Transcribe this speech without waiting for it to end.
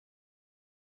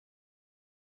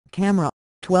camera,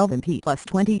 12MP plus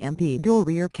 20MP dual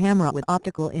rear camera with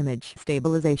optical image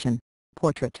stabilization,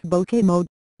 portrait bokeh mode,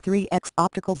 3x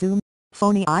optical zoom,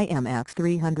 Sony IMX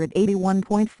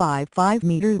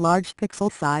 381.55 large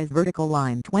pixel size vertical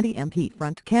line 20MP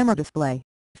front camera display,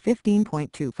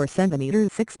 15.24 cm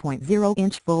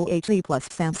 6.0-inch Full HD plus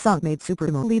Samsung-made Super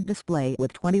AMOLED display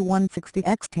with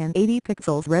 2160x1080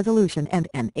 pixels resolution and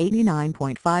an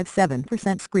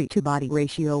 89.57% scree-to-body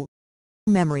ratio.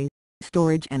 Memory,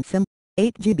 storage and SIM,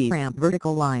 8GB RAM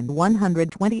vertical line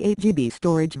 128GB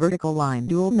storage vertical line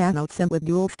dual nano SIM with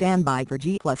dual standby for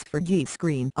G+ for G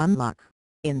screen unlock,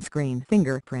 in-screen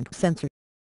fingerprint sensor.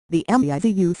 The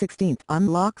Meizu 16TH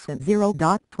unlocks at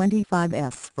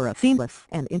 0.25s for a seamless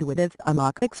and intuitive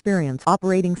unlock experience.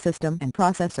 Operating system and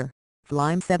processor,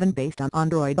 Flyme 7 based on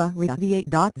Android Oreo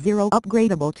v8.0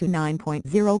 upgradeable to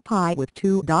 9.0 Pi with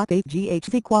 2.8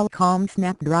 GHz Qualcomm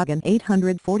Snapdragon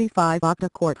 845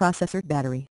 octa-core processor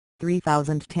battery,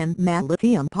 3010 mAh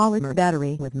lithium-polymer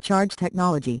battery with mCharge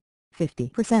technology,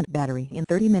 50% battery in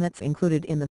 30 minutes included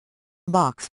in the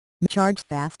box, mCharge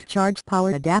fast charge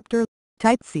power adapter,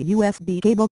 Type-C USB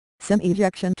cable, SIM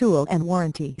ejection tool and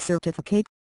warranty certificate.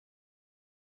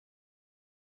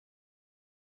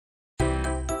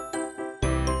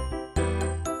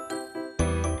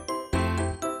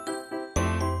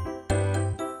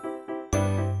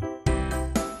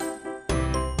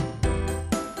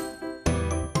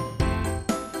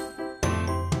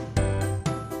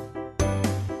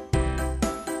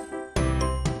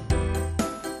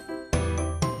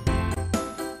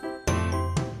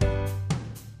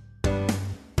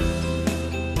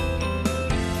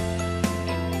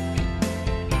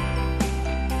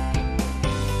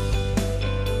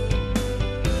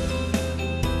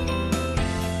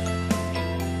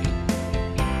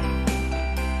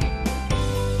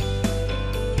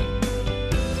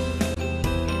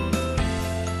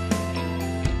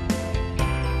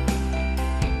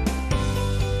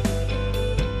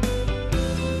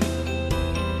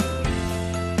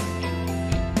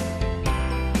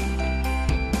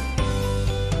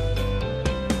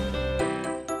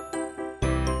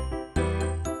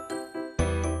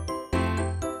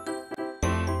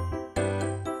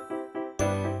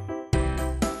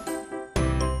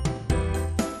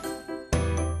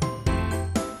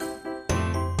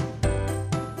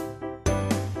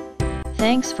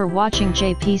 Thanks for watching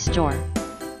JP Store.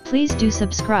 Please do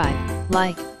subscribe,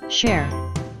 like, share,